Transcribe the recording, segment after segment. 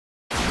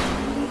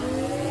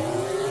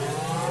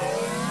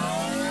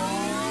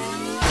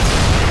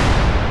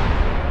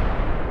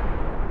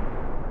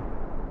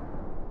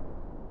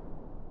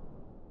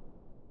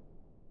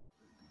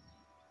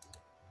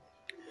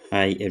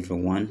Hi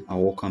everyone, I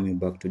welcome you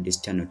back to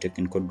this channel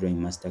Technical Drawing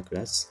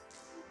Masterclass.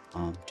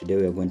 Today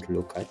we are going to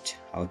look at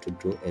how to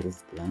draw a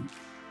roof plan.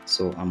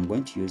 So I'm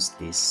going to use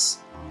this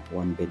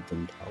one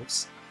bedroom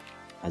house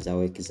as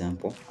our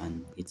example,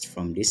 and it's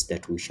from this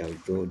that we shall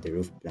draw the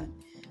roof plan.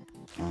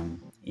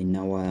 In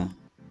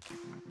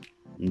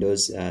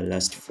those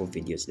last 4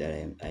 videos that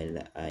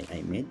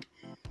I made,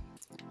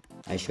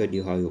 I showed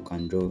you how you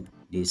can draw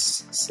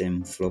this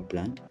same floor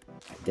plan.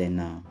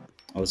 Then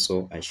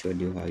also I showed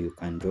you how you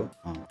can draw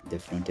the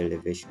front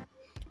elevation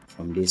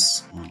from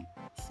this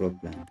floor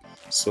plan.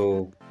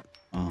 So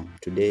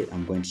today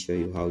I'm going to show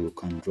you how you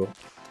can draw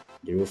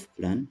the roof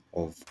plan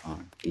of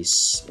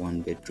this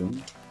one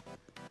bedroom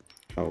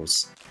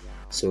house.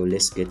 So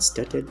let's get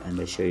started and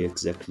I'll show you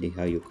exactly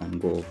how you can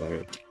go over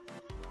it.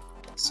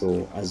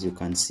 So as you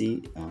can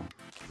see,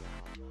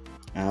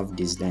 I have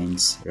these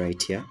lines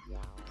right here.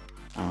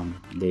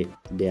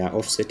 They are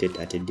offsetted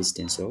at a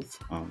distance of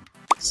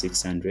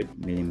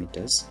 600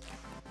 millimeters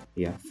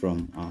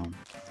from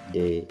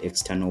the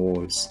external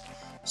walls.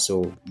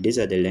 So these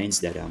are the lines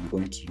that I'm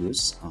going to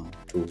use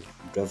to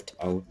draft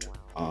out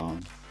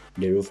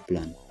the roof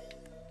plan,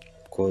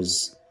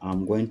 because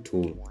I'm going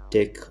to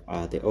take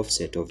the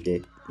offset of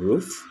the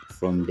roof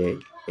from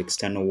the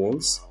external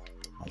walls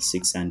at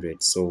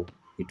 600. So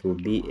it will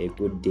be a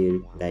good deal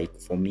like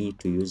for me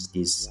to use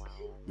these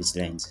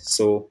lines.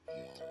 So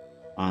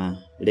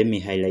let me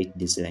highlight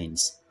these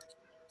lines.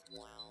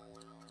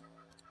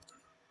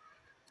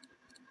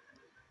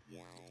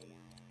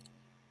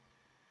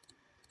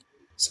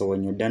 So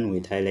when you're done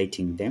with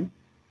highlighting them,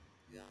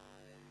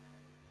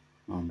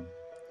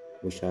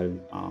 we shall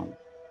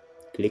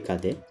click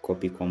at the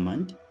copy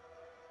command.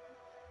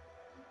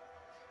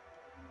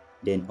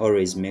 Then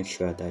always make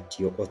sure that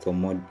your auto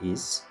mode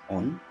is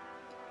on.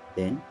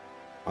 Then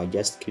I'll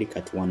just click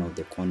at one of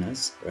the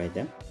corners right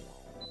there.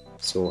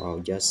 So I'll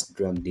just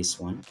drag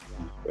this one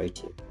right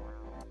here.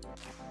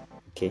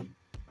 Okay,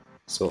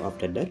 so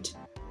after that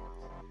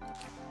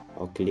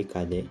I'll click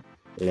at the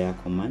layer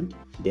command.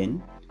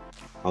 Then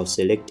I'll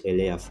select a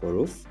layer for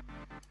roof.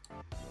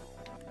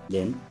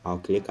 Then I'll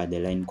click at the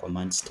line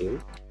command still.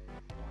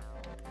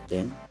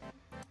 Then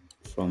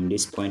from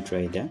this point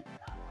right there,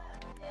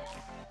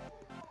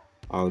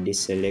 I'll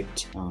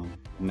deselect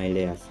my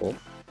layer for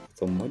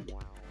auto mode.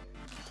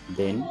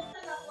 Then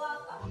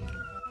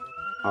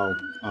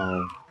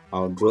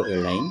I'll draw a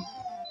line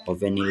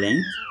of any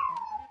length,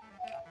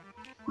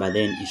 but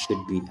then it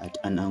should be at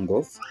an angle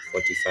of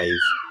 45.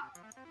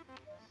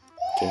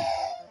 Okay,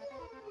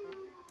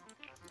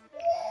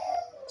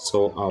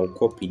 so I'll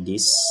copy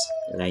this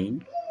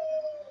line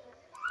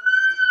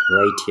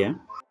right here.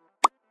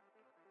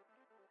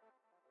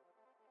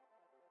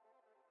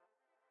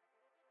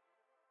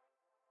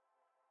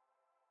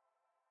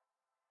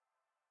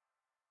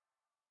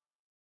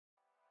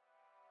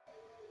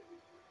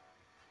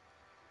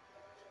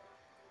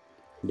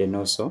 Then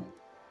also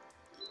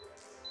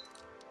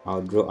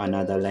I'll draw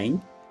another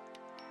line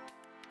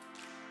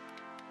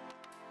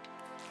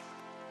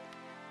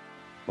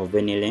of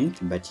any length,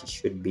 but it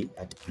should be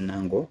at an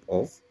angle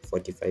of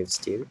 45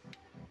 still.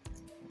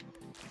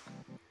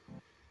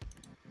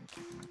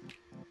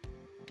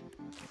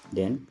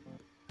 Then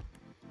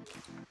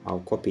I'll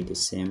copy the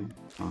same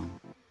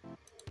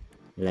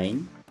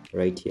line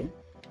right here,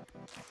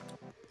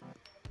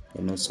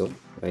 and also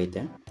right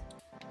there,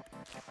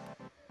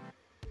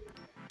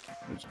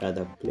 which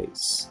other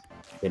place,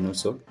 then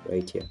also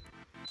right here.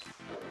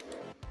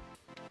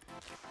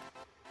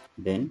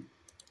 Then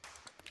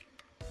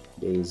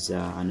there is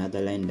another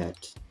line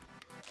that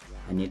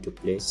I need to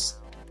place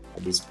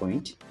at this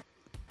point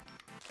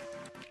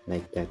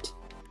like that.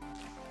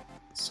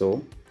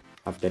 So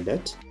after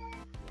that,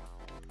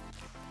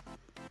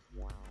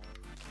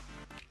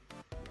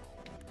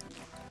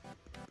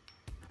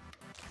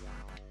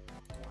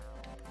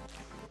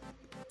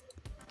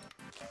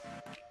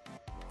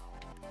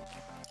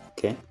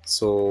 okay,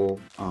 so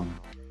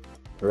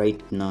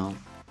right now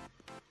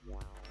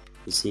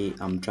you see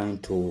I'm trying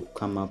to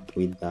come up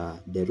with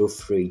the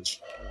roof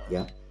ridge,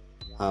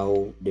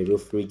 how the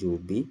roof ridge will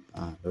be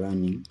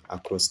running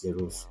across the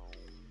roof.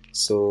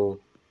 So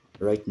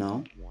right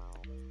now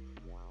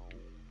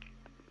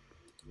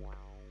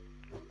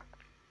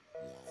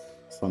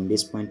from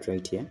this point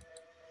right here,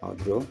 I'll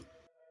draw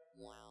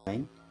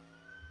line,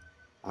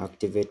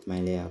 activate my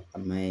layer,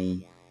 my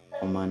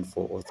command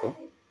for auto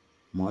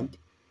mode,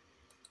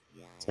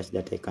 such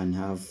that I can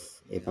have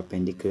a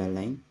perpendicular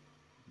line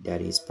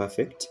that is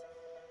perfect.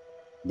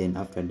 Then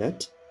after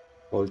that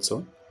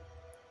also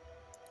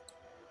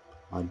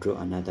I'll draw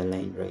another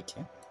line right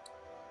here.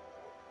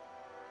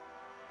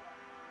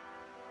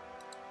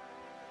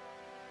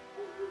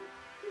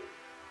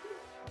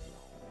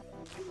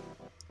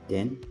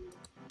 Then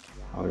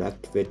I'll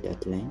activate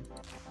that line.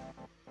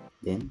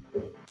 Then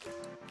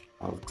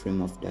I'll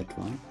trim off that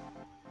one.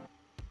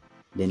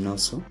 Then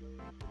also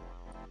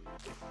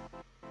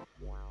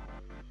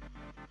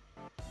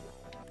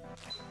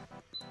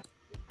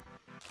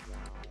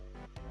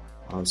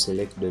I'll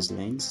select those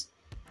lines.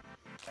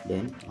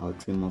 Then I'll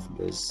trim off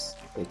those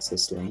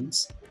excess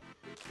lines.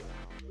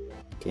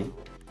 Okay,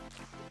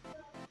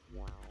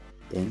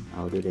 then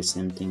I'll do the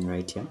same thing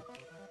right here.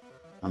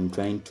 I'm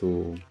trying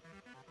to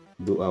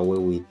do away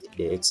with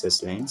the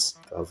excess lines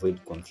to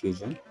avoid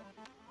confusion.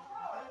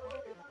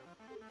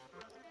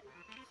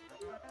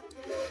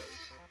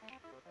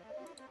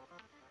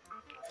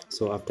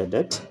 So after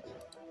that,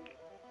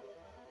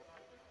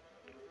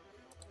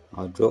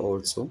 I'll draw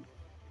also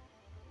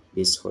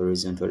this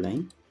horizontal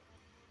line.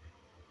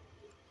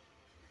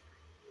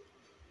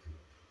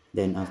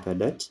 Then after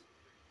that,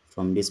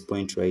 from this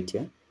point right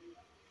here,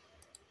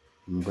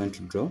 I'm going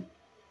to draw,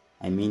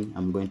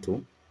 I'm going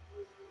to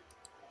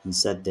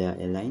insert there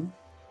a line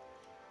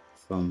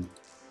from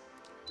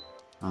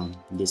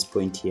this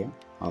point here.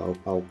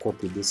 I'll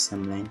copy this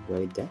same line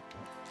right there.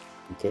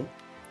 Okay,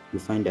 you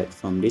find that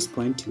from this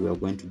point we are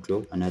going to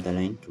draw another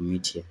line to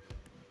meet here.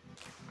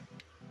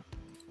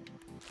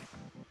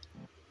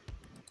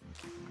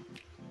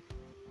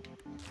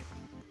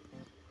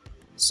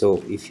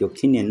 So if you're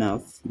keen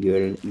enough,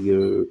 you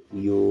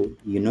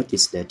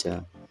notice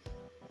that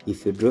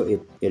if you draw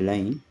a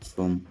line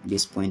from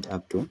this point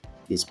up to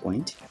this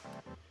point,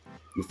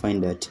 you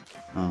find that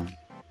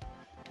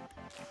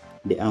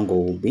the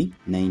angle will be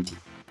 90.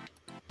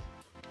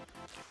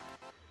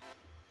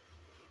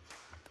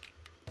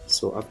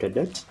 So after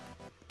that,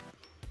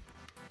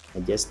 I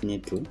just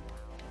need to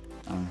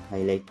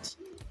highlight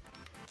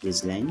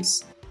these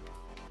lines.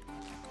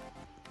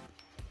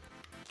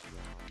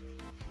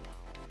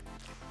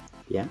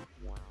 Yeah.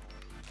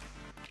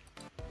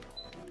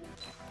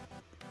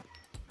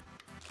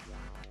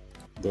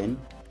 Then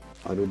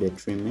I'll do the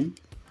trimming.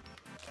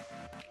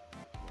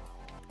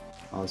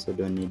 I also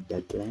don't need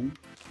that line.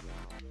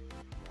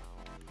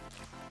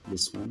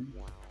 This one,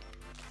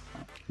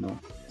 no,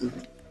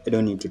 I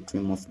don't need to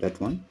trim off that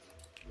one.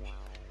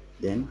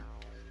 Then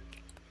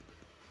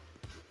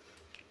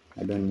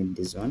I don't need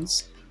these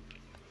ones.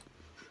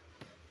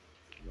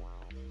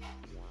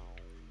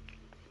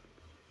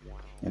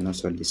 And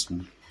also this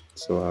one.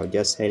 So I'll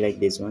just highlight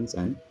these ones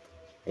and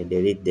I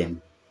delete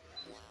them.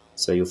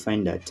 So you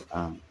find that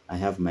I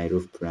have my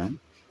roof plan,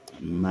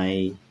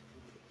 my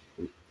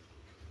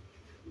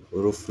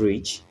roof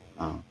ridge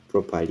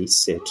properly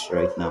set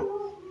right now.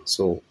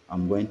 So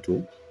I'm going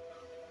to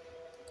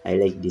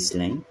highlight this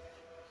line.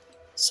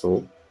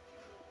 So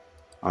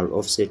I'll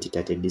offset it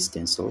at a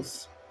distance of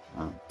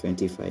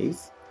 25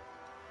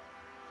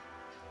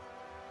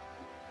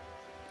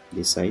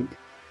 this side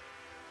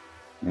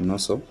and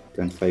also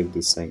 25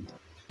 this side.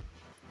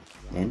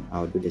 Then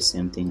I'll do the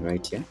same thing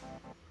right here.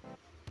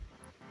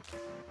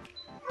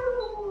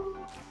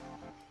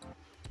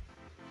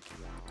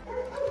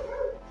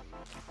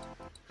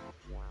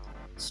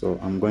 So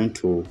I'm going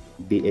to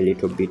be a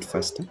little bit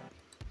faster.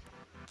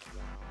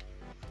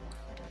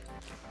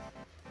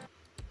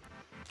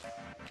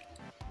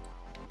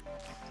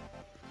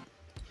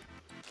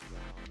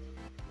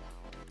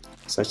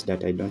 Such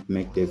that I don't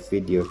make the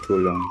video too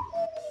long.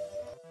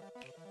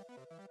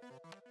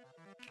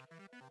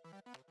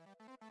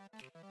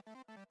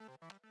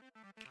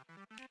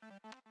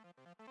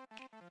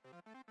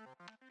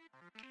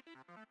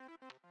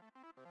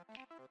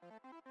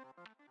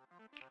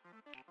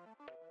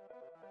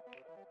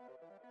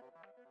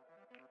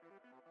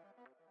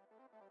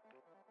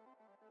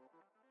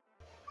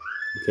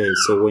 Okay,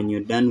 so when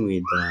you're done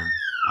with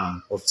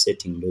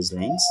offsetting those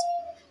lines,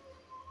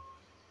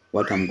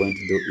 what I'm going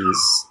to do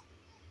is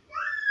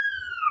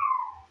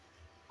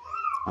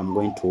I'm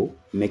going to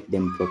make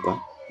them proper,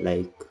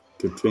 like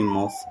to trim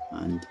off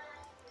and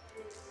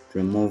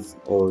remove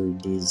all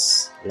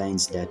these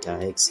lines that are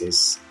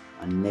excess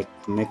and make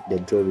the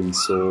drawing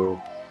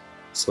so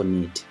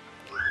neat.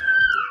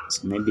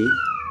 So maybe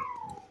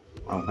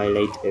I'll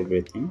highlight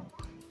everything.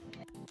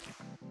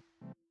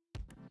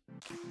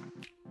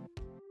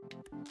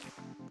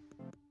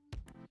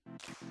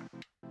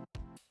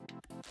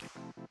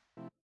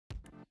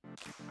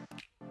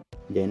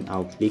 Then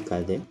I'll click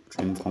at the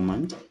trim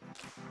command.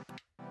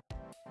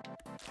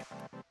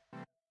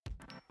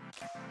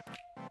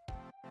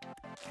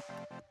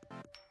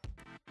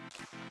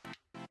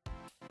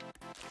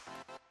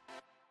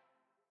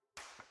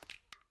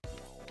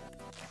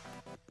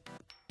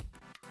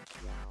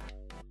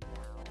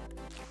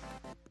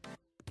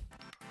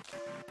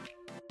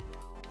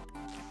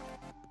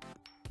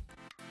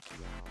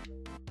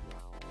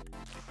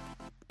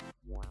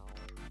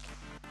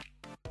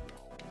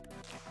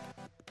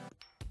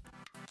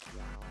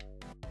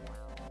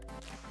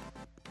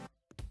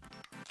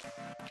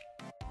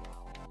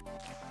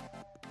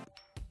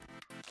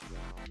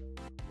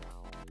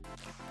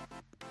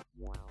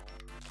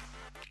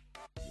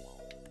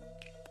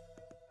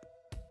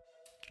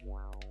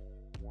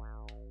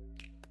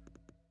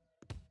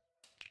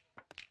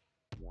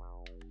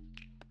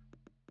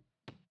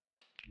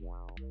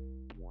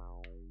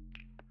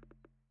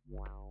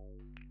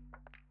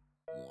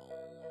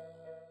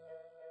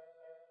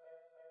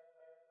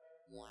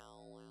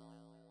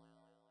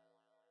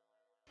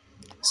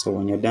 So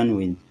when you're done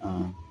with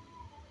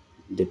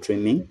the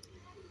trimming,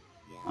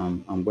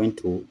 I'm going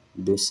to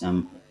do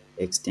some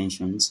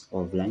extensions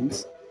of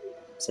lines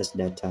such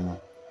that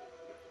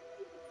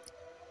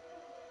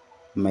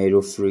my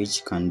roof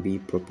ridge can be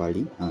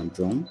properly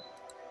drawn.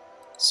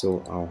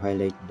 So I'll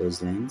highlight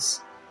those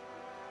lines,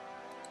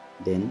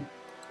 then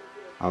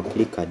I'll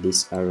click at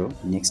this arrow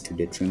next to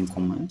the trim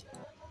command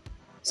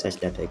such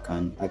that I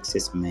can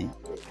access my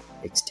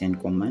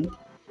extend command.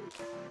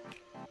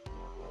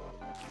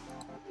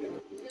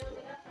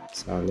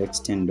 So I'll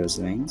extend those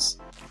lines,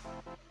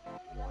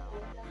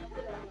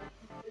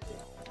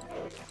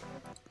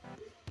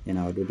 then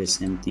I'll do the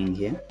same thing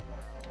here.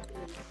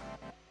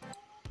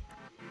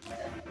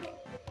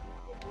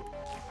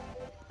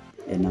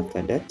 And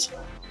after that,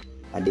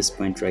 at this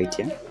point right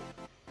here,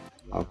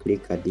 I'll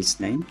click at this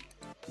line,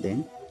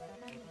 then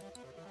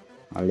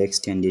I'll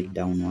extend it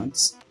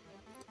downwards,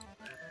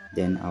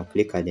 then I'll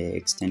click at the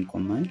extend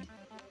command.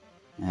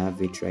 I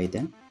have it right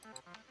there.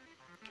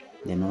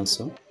 Then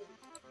also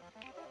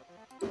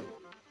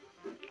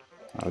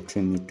I'll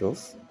trim it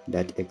off,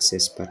 that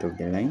excess part of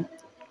the line.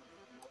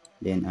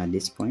 Then at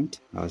this point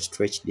I'll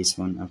stretch this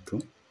one up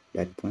to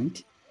that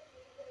point,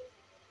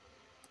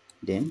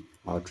 then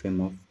I'll trim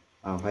off.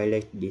 I'll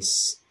highlight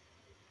this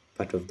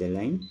part of the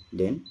line,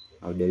 then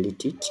I'll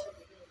delete it.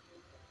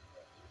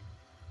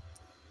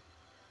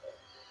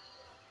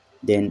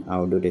 Then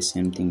I'll do the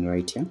same thing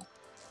right here.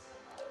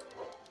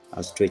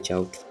 I'll stretch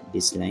out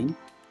this line,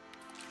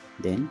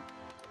 then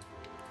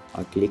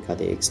I'll click at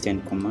the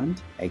extend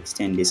command. I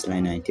extend this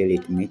line until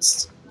it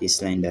meets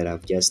this line that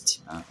I've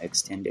just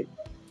extended.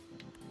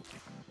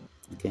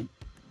 Okay,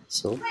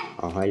 so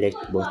I'll highlight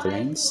both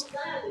lines,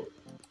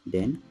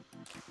 then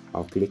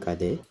I'll click at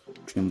the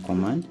trim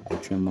command. I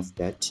trim off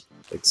that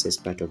excess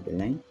part of the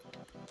line.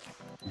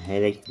 I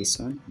highlight this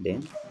one,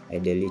 then I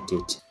delete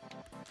it.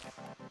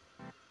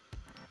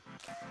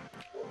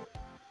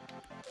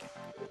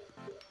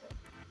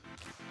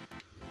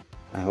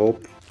 I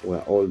hope we're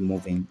all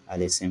moving at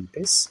the same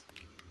pace.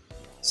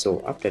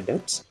 So after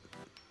that,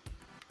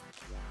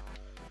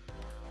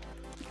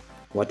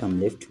 what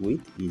I'm left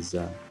with is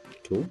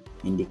to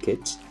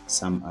indicate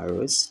some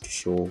arrows to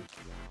show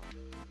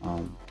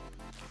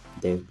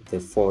the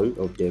fall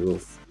of the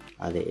roof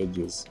at the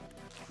edges.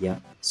 Yeah,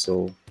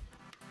 so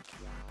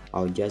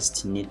I'll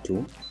just need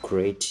to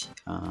create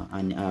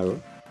an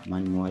arrow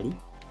manually.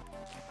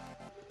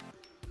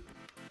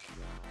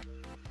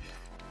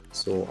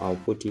 So I'll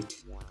put it,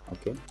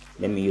 okay,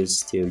 let me use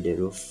still the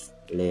roof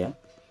layer.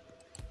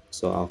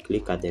 So I'll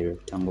click at the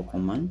rectangle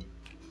command,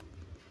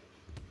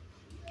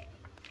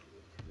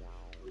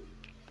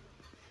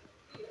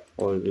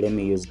 or let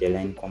me use the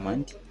line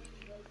command.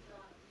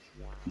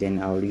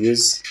 Then I'll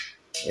use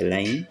a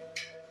line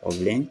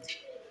of length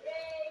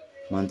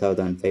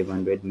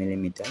 1500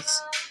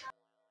 millimeters.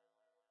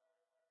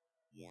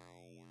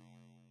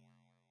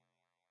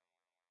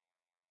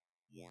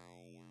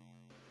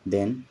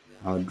 Then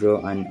I'll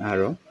draw an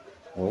arrow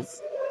of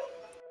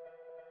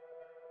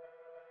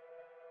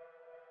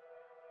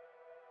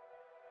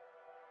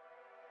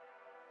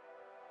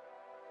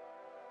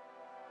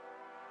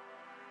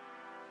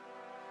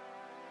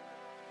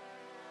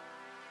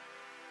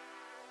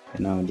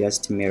and I'll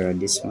just mirror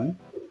this one,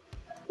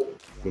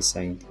 this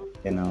side,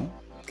 then I'll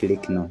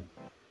click now.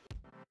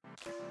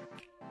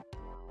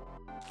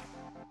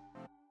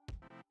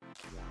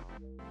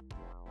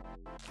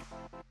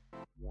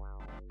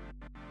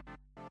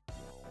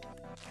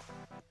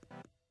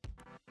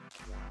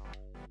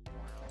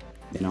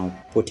 Then I'll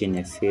put in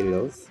a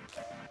fill of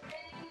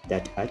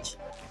that arch.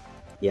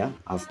 Yeah,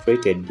 I've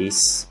created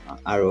this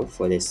arrow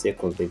for the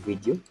sake of the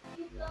video.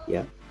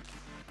 Yeah,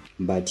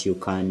 but you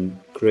can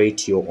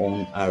create your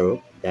own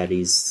arrow that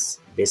is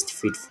best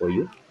fit for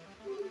you.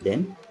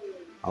 Then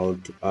I'll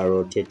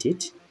rotate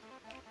it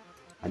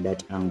at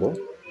that angle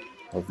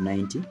of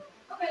 90.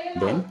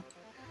 Then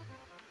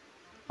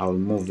I'll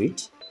move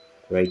it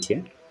right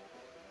here.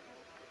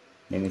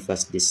 Let me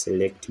first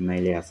deselect my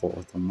layer for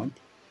auto mode.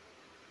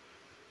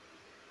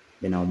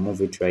 Then I'll move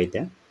it right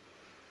there.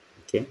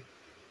 Okay,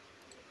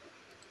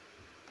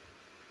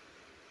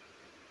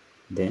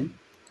 then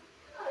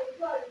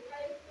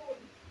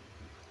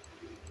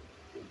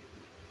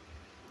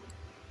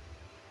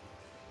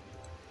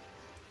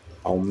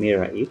I'll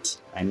mirror it.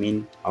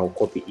 I'll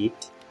copy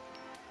it,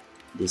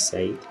 this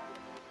side,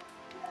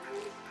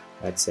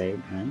 that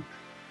side, and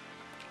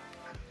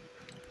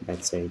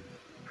that side.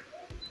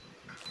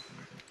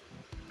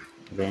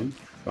 Then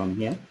from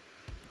here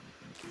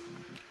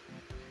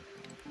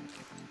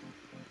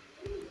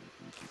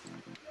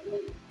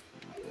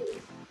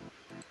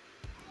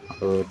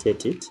I'll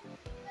rotate it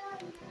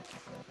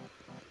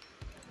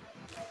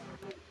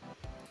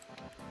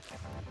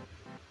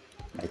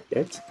like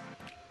that.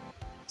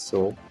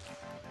 So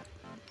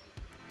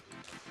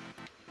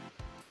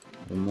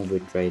I'll move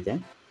it right there.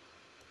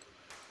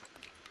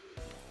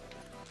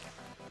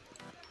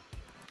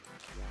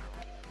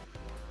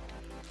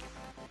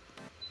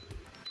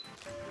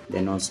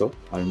 Then also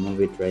I'll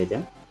move it right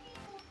there.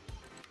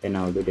 Then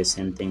I'll do the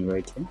same thing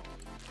right here.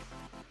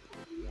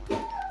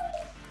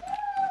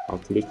 I'll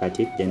click at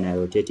it, then I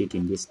rotate it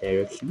in this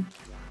direction.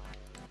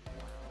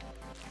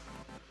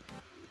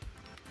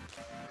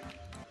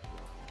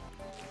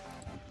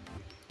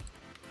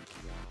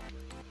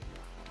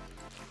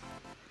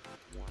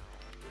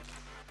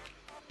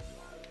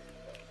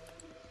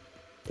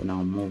 Then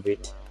I'll move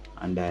it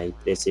and I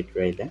place it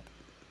right there.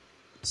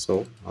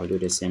 So I'll do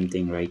the same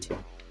thing right here.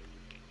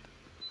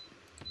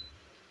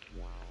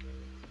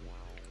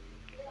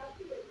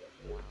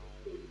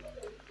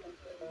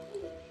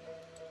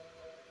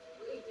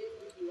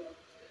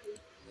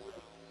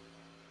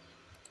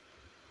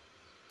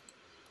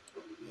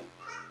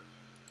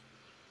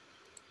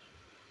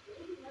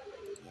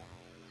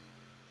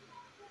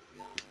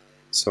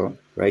 So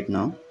right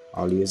now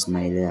I'll use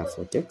my layer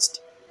for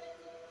text.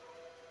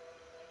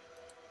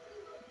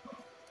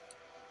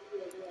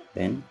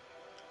 Then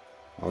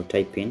I'll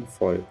type in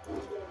fall.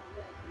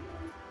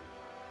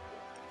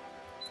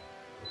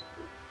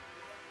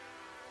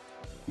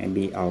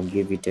 Maybe I'll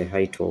give it a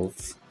height of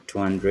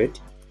 200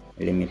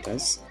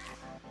 millimeters.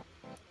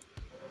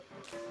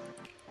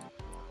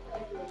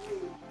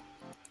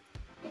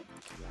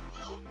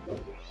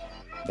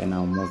 Then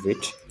I'll move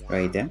it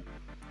right there.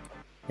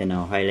 Then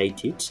I'll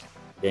highlight it.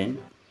 Then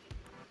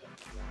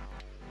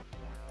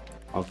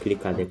I'll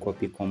click at the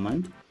copy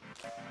command.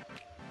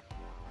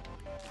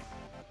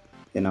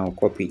 Then I'll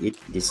copy it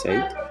this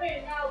side.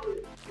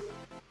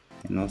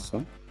 And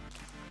also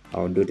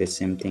I'll do the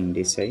same thing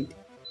this side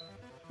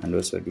and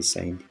also this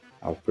side.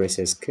 I'll press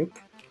escape.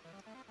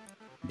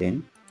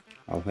 Then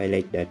I'll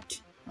highlight that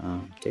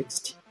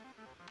text.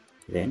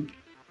 Then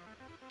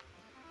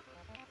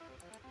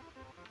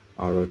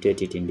I'll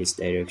rotate it in this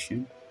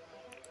direction.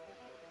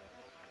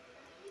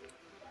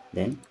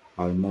 Then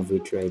I'll move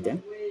it right there.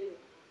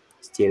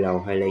 Still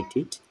I'll highlight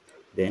it.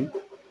 Then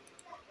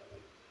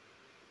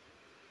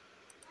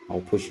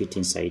I'll push it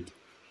inside.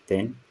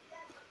 Then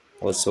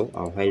also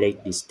I'll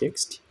highlight this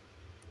text.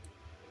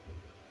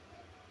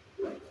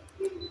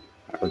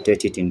 I'll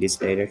rotate it in this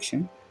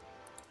direction.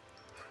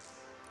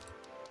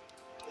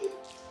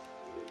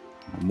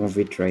 I'll move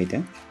it right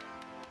there.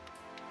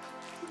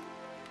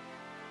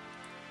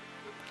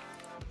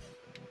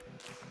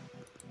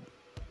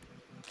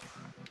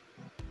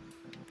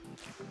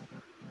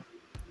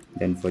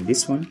 Then for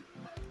this one,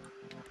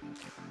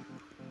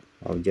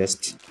 I'll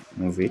just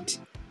move it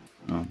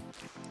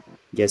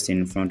just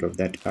in front of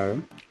that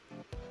arrow.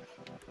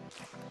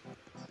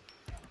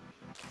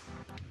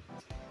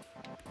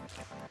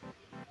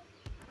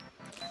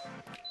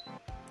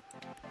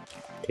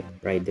 Okay,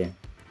 right there.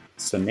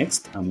 So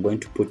next I'm going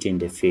to put in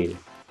the fill,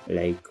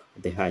 like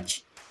the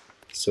hatch.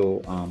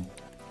 So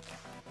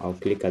I'll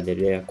click at the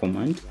layer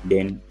command,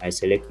 then I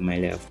select my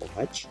layer for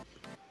hatch.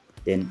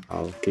 Then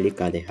I'll click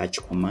at the hatch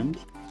command.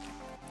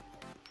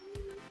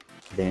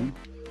 Then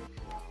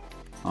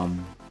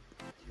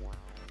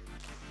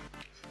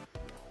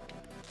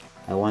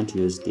I want to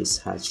use this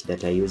hatch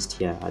that I used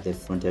here at the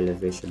front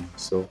elevation.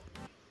 So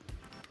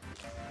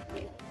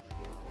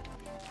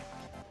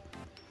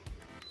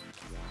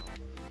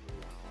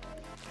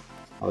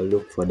I'll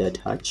look for that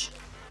hatch.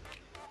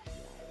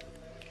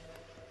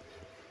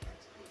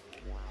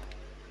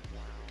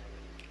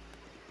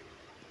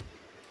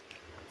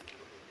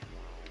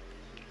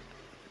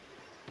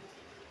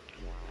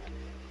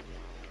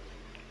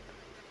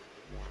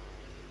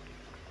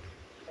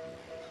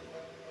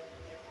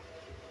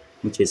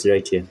 Which is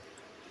right here.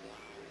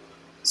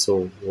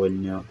 So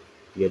when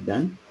you're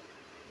done,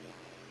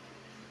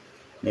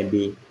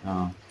 maybe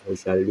we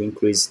shall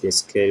increase the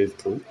scale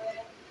to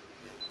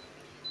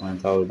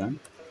 1000.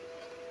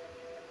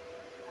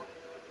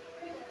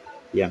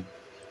 Yeah,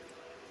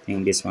 I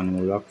think this one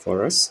will work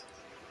for us.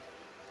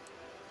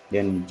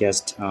 Then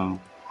just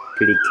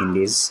click in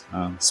these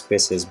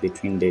spaces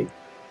between the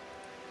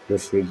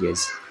roof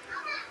ridges.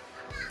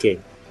 Okay,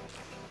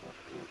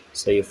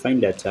 so you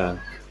find that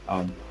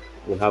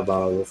we have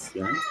our roof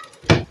line.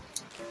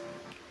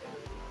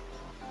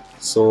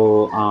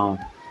 So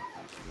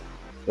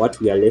what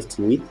we are left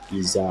with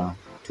is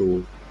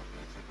to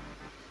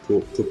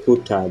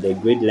put the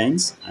grid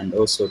lines and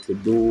also to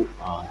do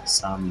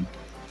some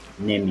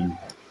naming.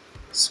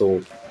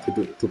 So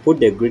to put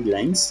the grid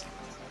lines,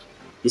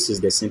 this is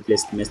the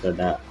simplest method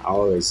that I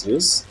always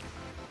use.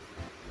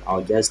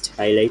 I'll just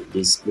highlight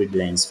these grid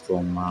lines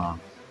from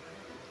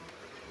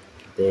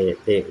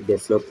the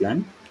floor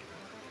plan.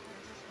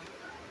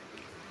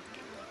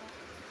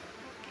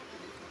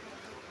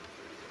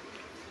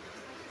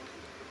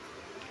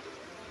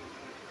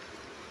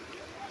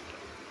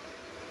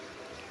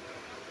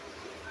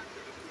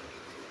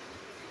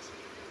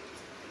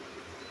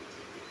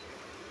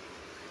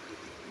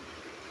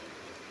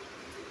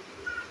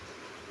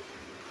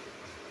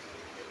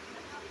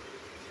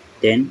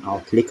 Then I'll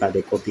click at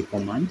the copy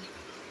command.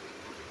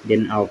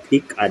 Then I'll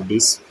click at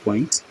this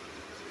point.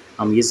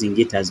 I'm using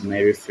it as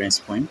my reference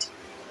point.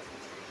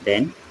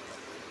 Then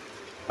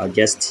I'll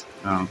just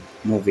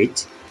move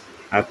it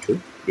up to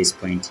this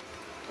point.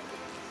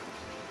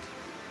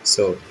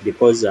 So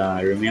because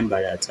remember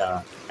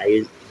that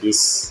I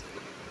use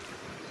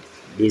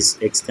these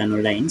external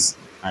lines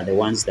are the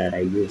ones that I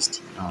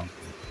used.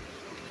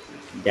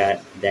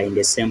 They're in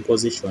the same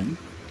position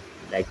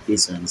like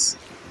these ones.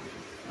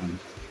 Um,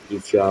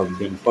 if you have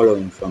been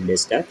following from the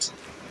start,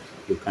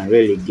 you can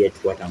really get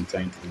what I'm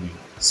trying to mean.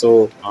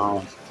 So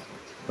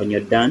when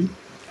you're done,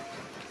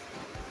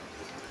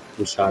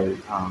 we shall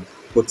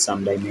put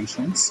some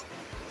dimensions.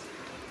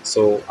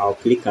 So I'll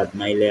click at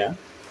my layer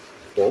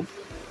for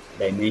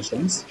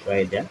dimensions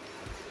right there.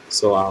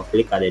 So I'll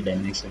click at the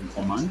dimension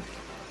command,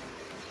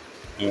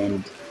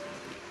 and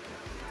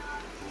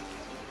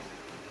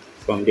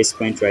from this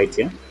point right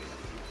here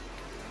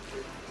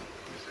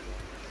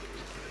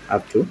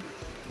up to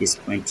this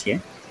point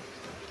here,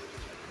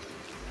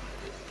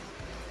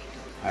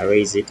 I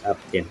raise it up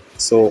there.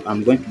 So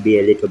I'm going to be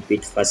a little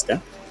bit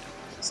faster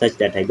such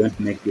that I don't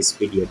make this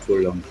video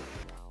too long.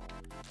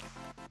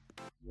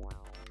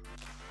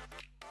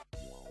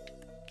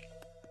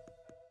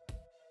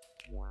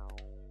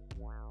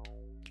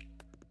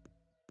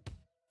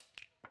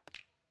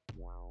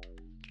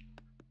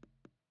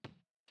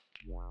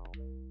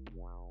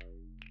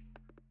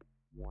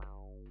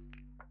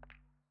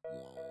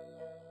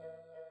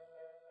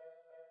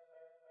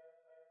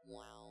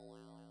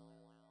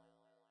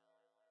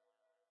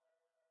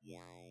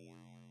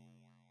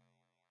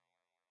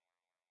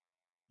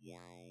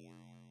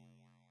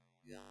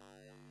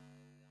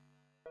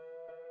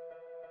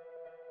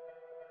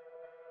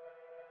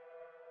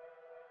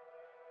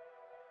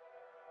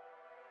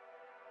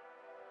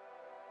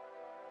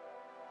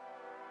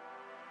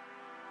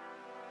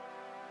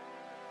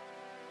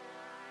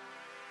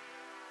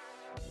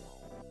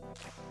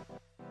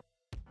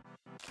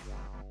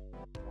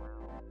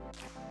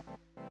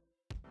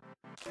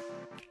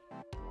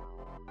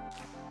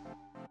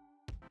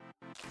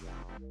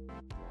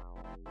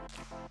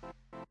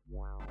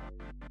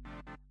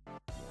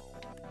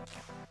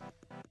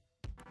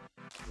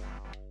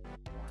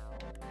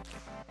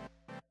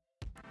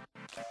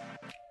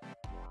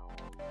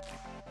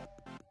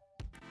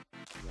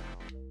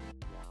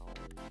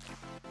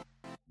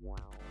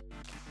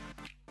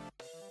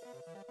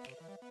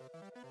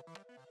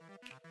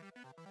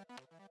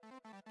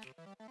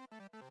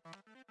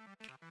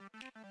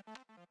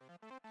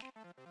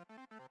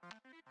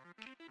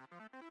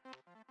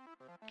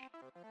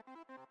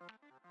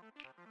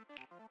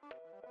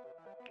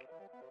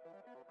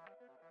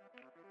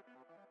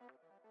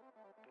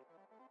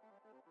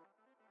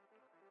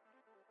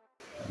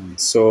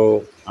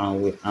 So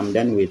I'm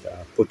done with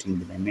putting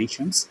the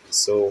dimensions.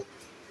 So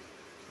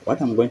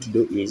what I'm going to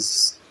do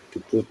is to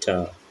put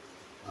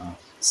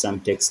some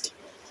text,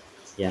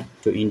 yeah,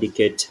 to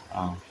indicate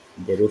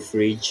the roof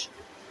ridge,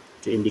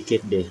 to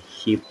indicate the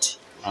hipped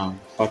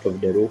part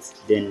of the roof,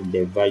 then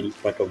the valley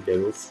part of the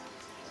roof.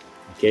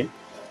 Okay,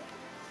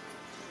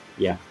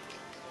 yeah.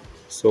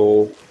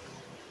 So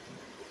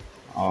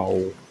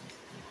I'll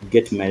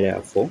get my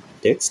layer for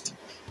text,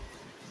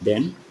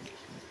 then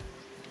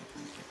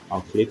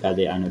I'll click at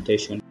the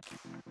annotation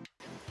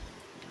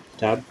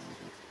tab,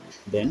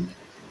 then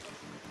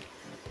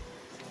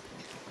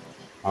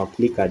I'll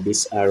click at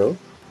this arrow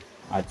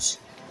at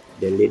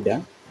the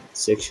leader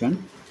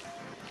section,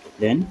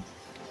 then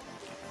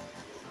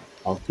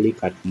I'll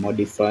click at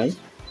modify.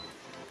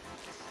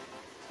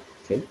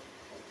 Okay,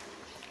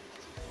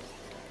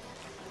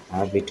 I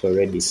have it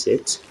already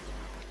set,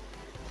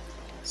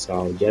 so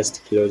I'll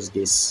just close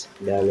this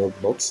dialog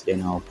box,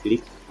 then I'll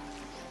click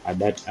at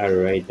that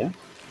arrow right there,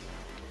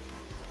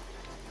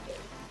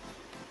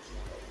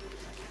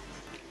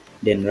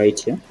 then right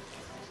here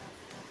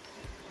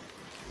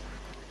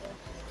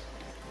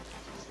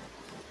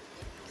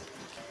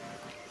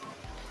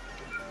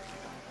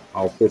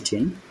I'll put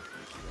in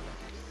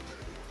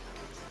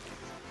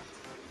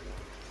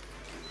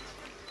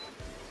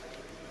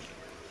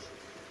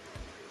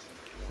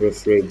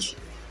roof ridge,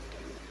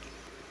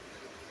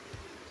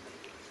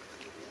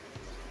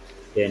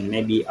 then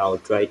maybe I'll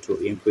try to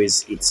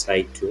increase its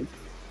height to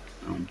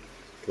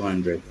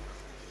 200,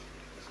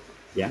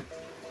 yeah,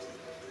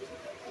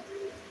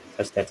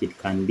 such that it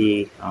can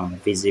be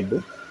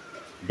visible.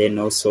 Then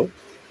also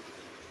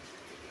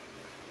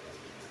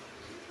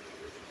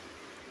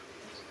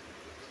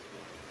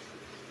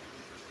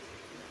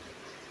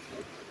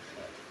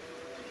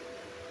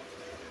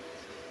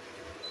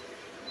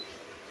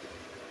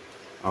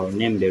I'll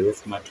name the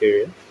roof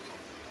material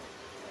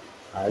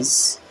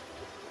as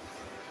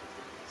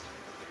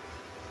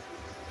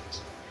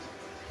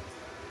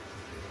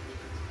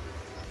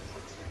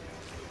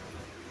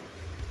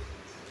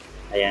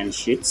iron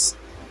sheets.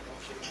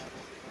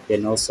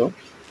 Then also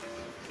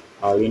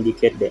I'll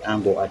indicate the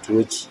angle at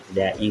which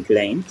they are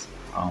inclined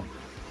on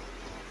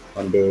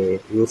the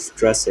roof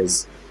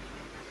trusses.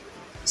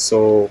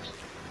 So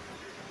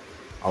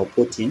I'll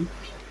put in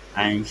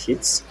iron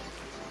sheets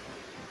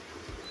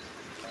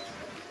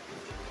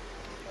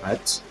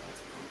at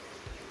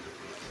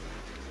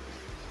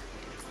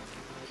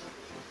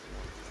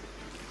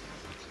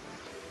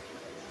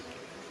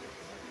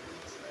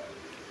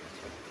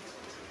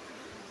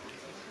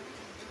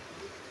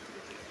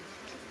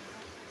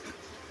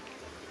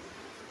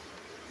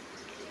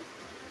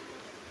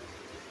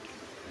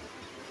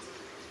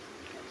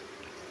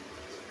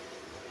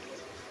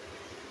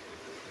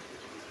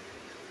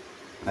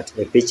at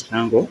a pitch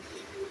angle.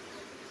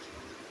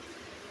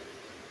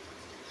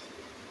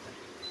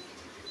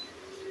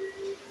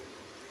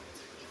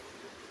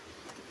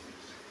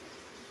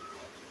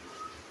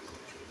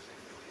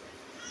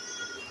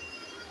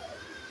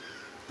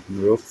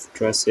 Roof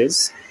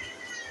trusses.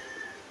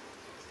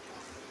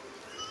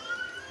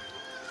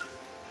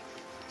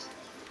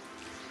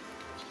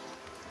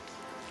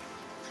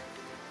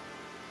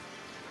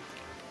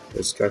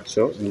 The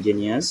structural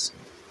engineers.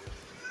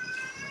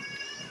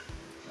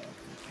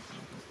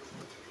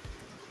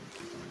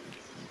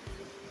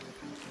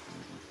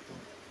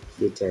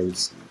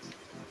 Details.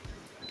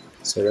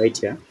 So right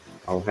here,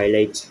 I'll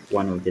highlight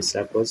one of the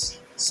circles.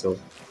 So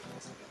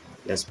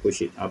just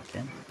push it up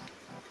there.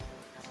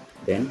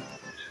 Then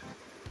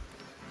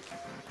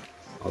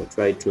I'll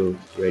try to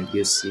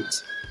reduce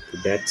it to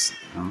that.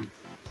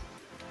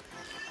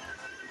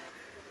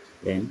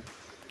 Then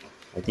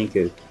I think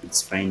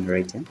it's fine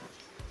right here.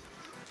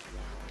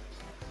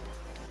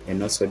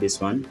 And also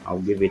this one,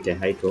 I'll give it a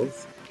height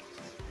of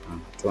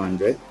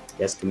 200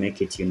 just to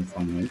make it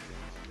uniform with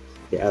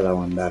the other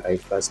one that I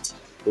first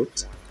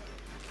put.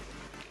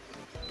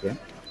 Yeah,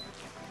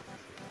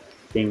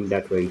 I think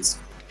that way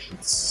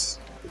it's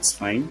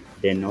fine.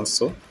 Then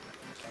also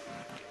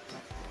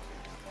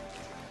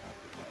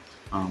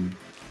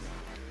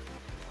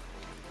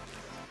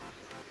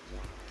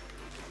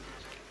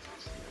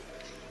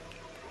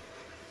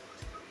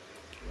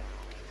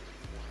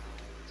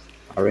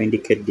I'll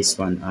indicate this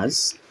one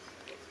as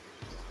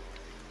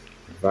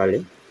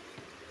valley.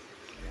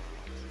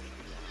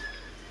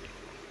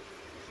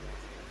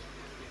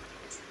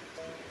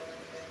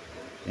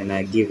 And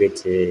I give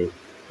it a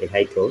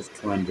height of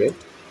 200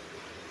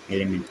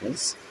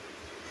 millimeters.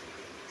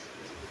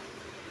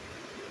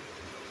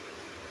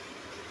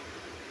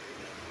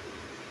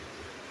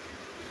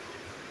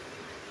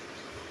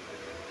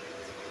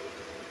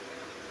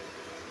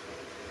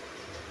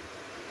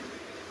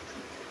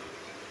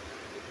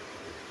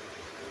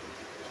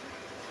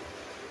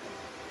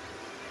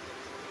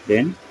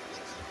 Then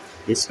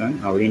this one,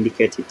 I will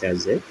indicate it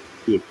as a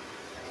hip.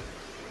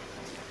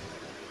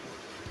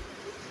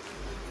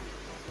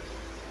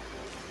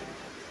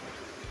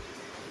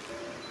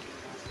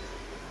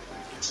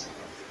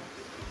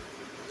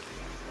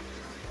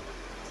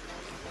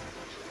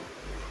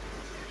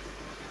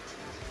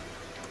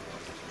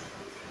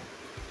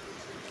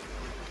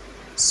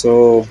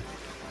 So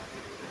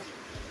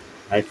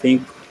I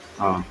think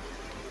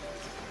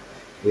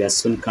we are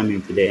soon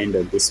coming to the end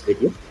of this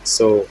video.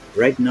 So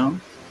right now,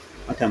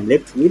 what I'm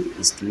left with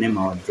is to name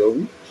our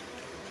drawing.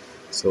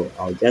 So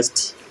I'll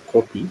just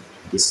copy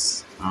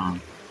this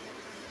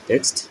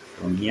text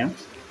from here,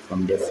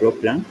 from the floor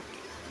plan.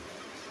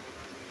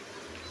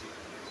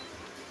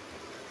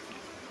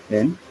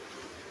 Then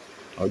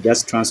I'll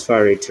just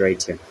transfer it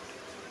right here.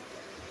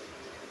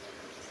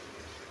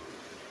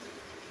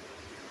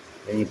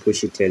 Then you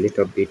push it a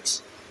little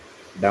bit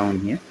down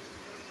here.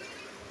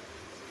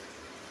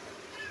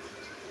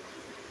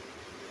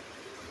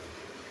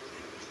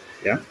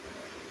 Yeah.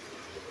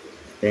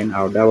 Then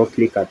I'll double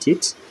click at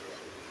it.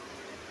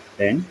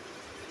 Then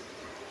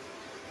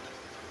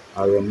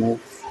I'll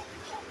remove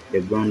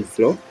the ground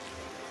floor.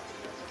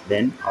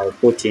 Then I'll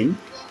put in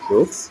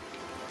roof.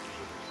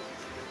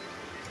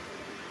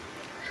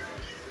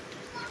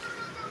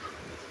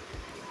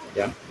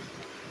 Yeah.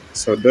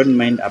 So don't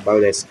mind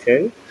about the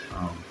scale.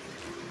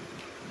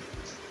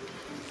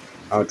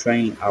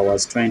 I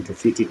was trying to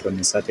fit it on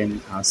a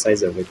certain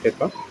size of a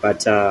paper,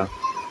 but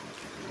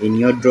in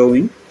your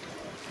drawing,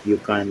 you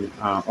can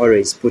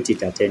always put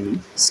it at any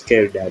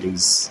scale that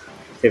is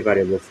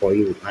favorable for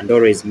you, and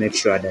always make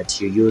sure that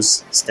you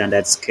use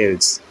standard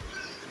scales.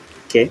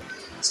 Okay,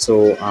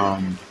 so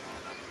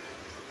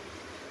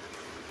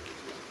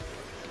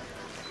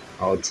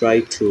I'll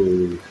try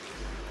to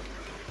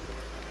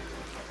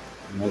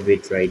move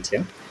it right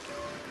here.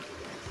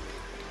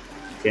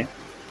 Okay.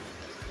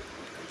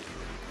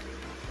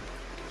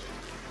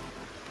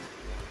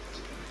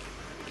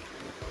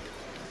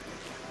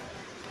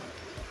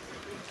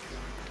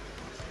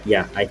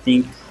 Yeah, I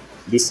think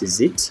this is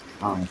it.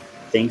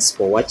 Thanks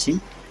for watching,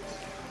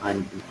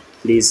 and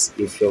please,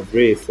 if you've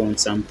really found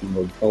something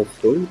of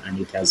helpful and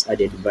it has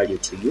added value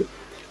to you,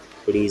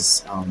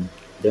 please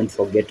don't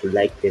forget to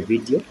like the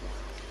video.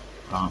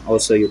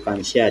 Also, you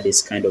can share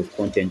this kind of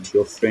content to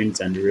your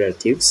friends and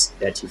relatives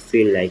that you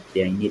feel like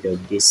they are in need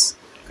of this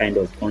kind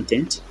of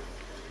content.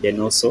 Then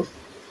also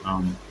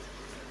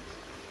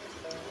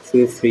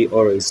feel free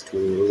always to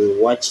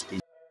rewatch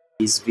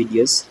these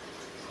videos.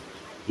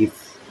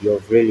 If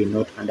you've really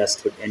not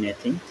understood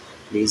anything,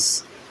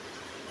 please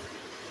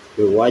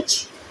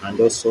rewatch. And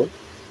also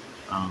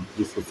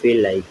if you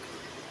feel like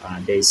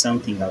there is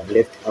something I've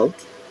left out,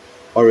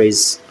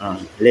 always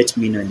let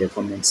me know in the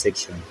comment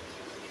section.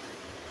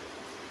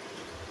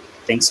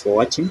 Thanks for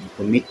watching.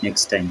 We'll meet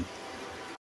next time.